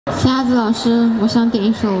小鸭子老师，我想点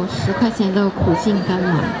一首10块钱的《苦尽甘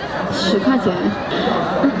来》。10块钱。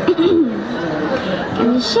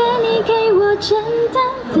感谢你给我简单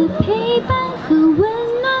的陪伴和温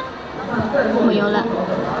暖。我有了。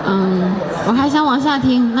我还想往下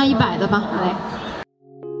听，那100的吧。好嘞。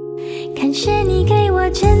感谢你给我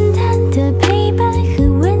简单的陪伴和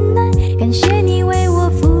温暖，感谢你为我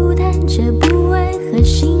负担着不安和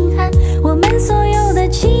心寒。我们所有的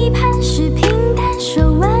期盼是平淡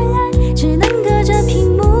说晚安，只能隔着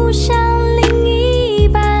屏幕想另一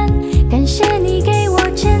半。感谢你给我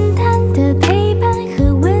简单的陪伴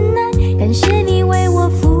和温暖，感谢你为我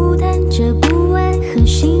负担着不安和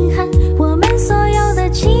心寒。我们所有的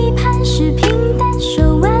期盼是平淡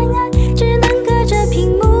说晚安，只能隔着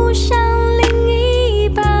屏幕想另一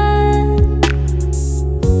半。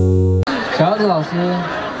小鸭子老师，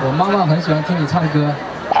我妈妈很喜欢听你唱歌，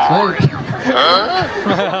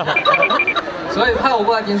所以派我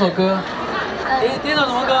过来点首歌。点首什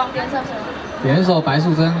么歌？点首什么？点一首《白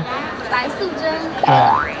素贞》。白素贞。对。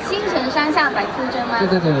青城山下白素贞吗？对。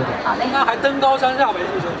好嘞。那还登高山下白素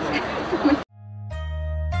贞。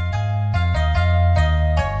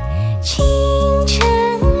青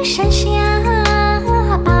城山下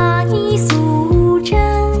白素贞，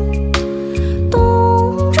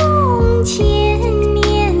洞中千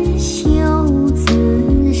年修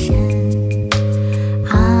此身。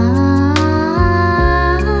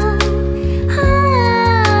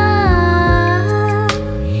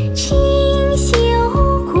清秀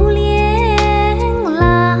苦练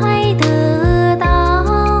来得到，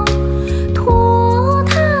脱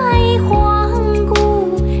胎换骨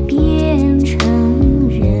变成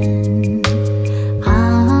人。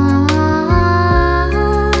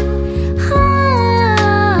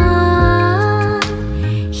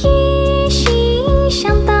一心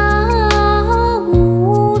向道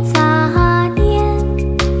无杂念，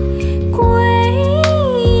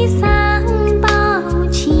归三宝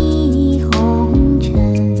弃红尘。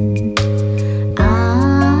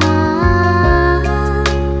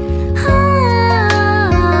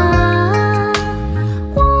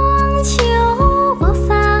望求光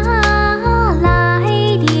洒来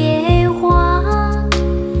莲花，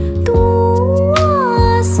渡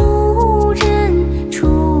我素贞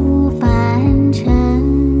出凡尘。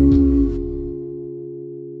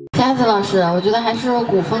小鸭子老师，我觉得还是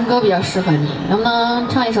古风歌比较适合你，能不能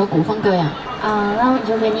唱一首古风歌呀？那我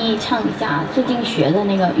就给你唱一下最近学的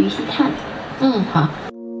那个《鱼戏叹》。好。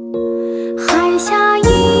海下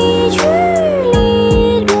一曲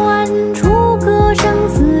离乱，楚歌声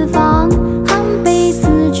四方。汉北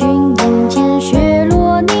四郡眼前雪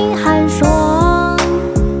落凝寒霜。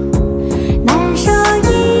难舍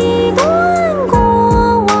一段过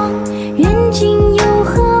往，愿今又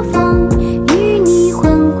何妨？与你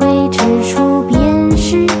魂归之处，便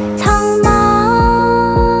是苍茫。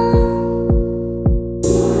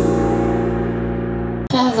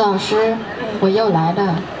小鸭子老师，我又来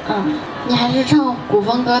了。你还是唱古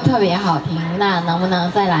风歌特别好听，那能不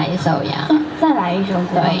能再来一首呀？再来一首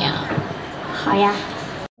歌。对呀。好呀。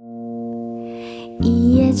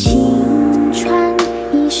一叶轻船，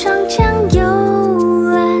一双江幽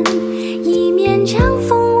暗，一面江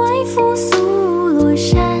风微拂素罗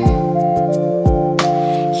衫。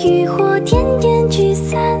渔火点点聚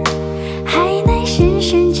散，海乃深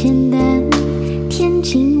深浅淡。天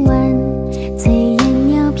尽晚，醉烟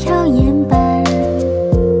袅飘烟斑。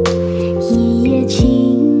一叶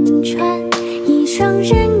轻船，一双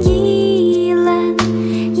人倚栏，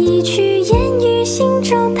一曲烟雨行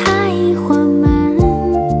舟太缓慢。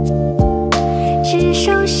执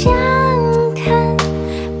手相看，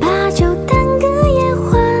把酒当歌言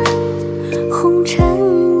欢。红尘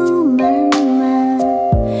路漫漫，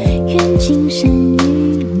愿今生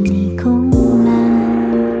与你共揽。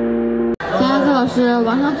小鸭子老师，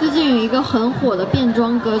网上最近有一个很火的变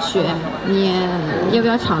装歌曲，你要不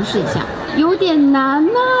要尝试一下？有点难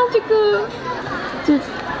呐，这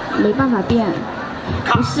没办法变。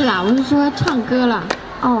不是啦，我是说唱歌啦。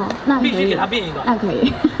那可以。必须给他变一个。那可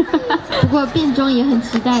以。不过变装也很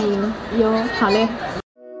期待哟。好嘞。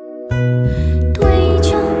对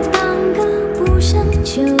酒当歌，不胜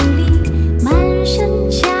酒力，满身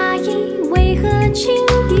侠义，为何情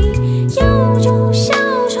敌？有酒消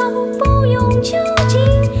愁，不用酒精，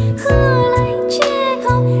何来借口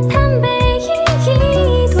贪杯一饮？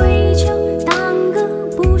对酒当歌，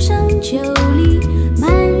不胜酒力，满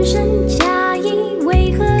身侠义，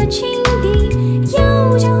为何情敌？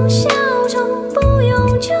有酒消愁，不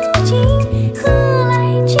用酒精，何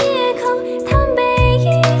来借口贪杯一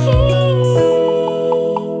饮？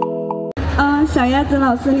小鸭子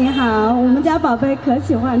老师你好，我们家宝贝可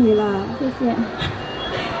喜欢你了，谢谢。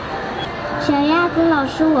小鸭子老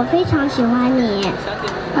师，我非常喜欢你。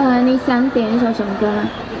你想点一首什么歌呢？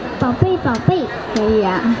宝贝宝贝，可以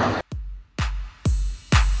啊。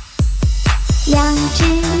两只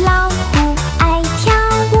老虎爱跳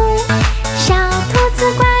舞，小兔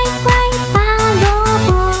子乖乖拔萝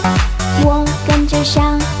卜，我跟着小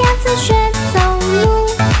鸭子学走路，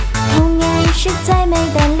童年是最美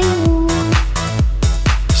的礼物。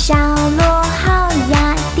小螺号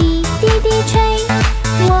呀滴滴滴吹，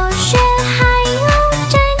我学海鸥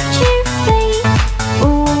展翅飞，不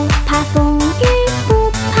怕风雨不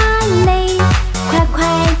怕累，快快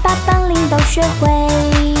把本领都学会。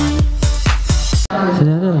小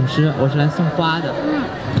鸭子老师，我是来送花的。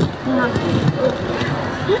你好。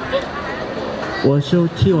我是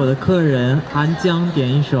替我的客人韩江点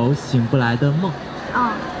一首《醒不来的梦》。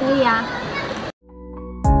哦，可以啊。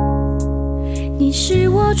你是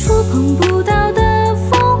我触碰不到的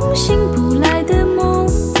风，醒不来的梦，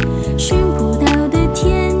寻不到的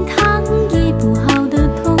天堂，医不好的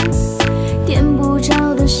痛，点不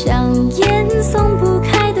着的香烟，松不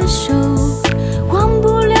开的手，忘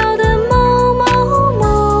不了的某某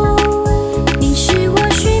某。你是我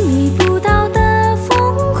寻觅不到的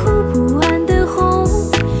风，哭不完的红，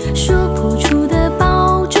说不出的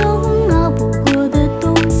保重，熬不过的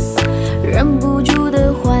冬，忍不住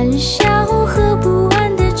的欢笑，喝不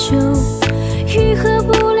完的酒，愈合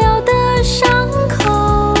不了的伤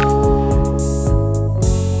口。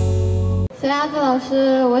小鸭子老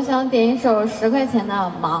师，我想点一首10块钱的《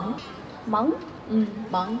忙》。忙？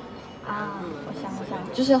忙啊，我想，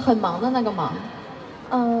就是很忙的那个忙。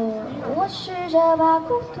我试着把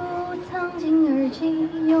孤独藏进耳机，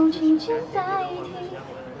用琴键代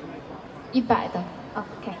替。 100的。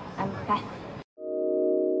OK，来。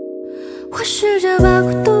我试着把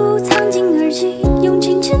孤独藏进耳机，用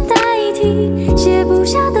琴键代替，写不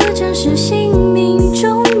下的真实姓名。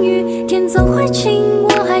终于天总会晴，我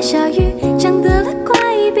还下雨，讲得了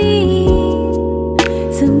怪笔，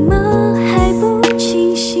怎么还不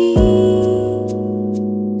清晰？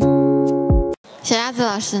小鸭子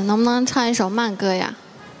老师，能不能唱一首慢歌呀？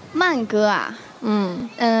慢歌啊？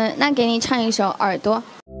那给你唱一首《耳朵》。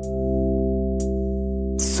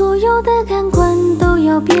所有的感官都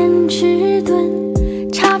要变迟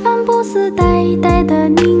钝，茶饭不思呆呆地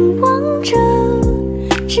凝望着，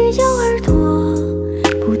只有耳朵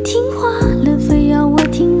不听话了，非要我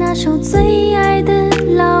听那首最爱的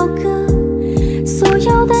老歌。所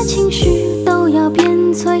有的情绪都要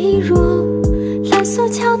变脆弱，蓝色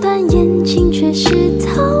桥段眼睛却湿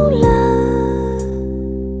透了，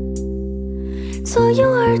左右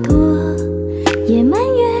耳朵也埋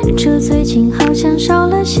怨着最近好像少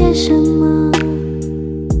了些什么。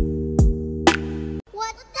我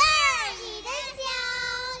嘚儿你的笑，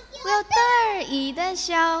我有嘚儿一的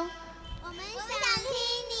笑。我们想听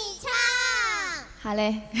你唱。好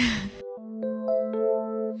嘞。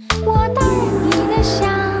我嘚儿你的笑，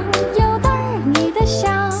有嘚儿你的笑，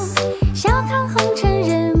笑看红尘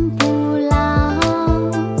人不老。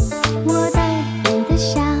我嘚儿你的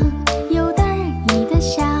笑，有嘚儿你的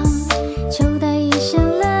笑，就得一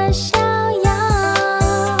身了逍遥。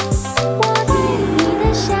我嘚儿你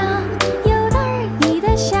的笑，有嘚儿你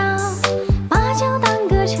的笑，把酒当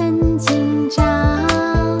歌趁今朝。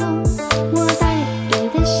我嘚儿你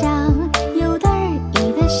的笑，有嘚儿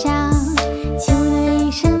你的笑，就得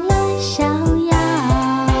一身了逍遥。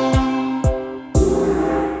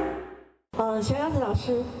小鸭子老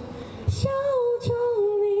师，笑着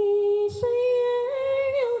你岁月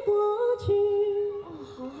流过去。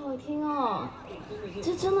好好听哦，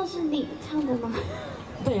这真的是你唱的吗？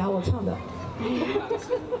对呀，我唱的。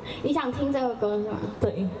你想听这个歌是吗？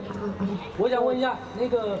对。好。我想问一下，那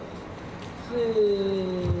个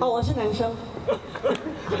是……我是男生。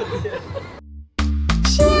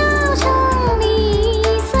笑着你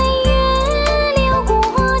岁月流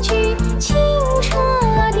过去，清澈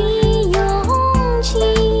的勇气，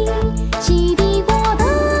洗涤过的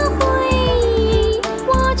回忆，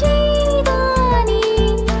我记得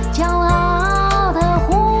你骄傲地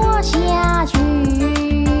活下去。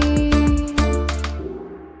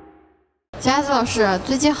小鸭子老师，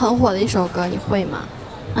最近很火的一首歌，你会吗？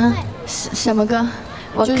什么歌？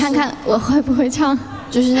我看看我会不会唱。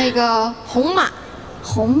就是那个红马。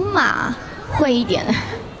红马会一点。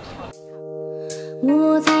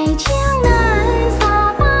我在江南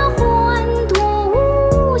撒把欢，多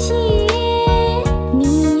无邪。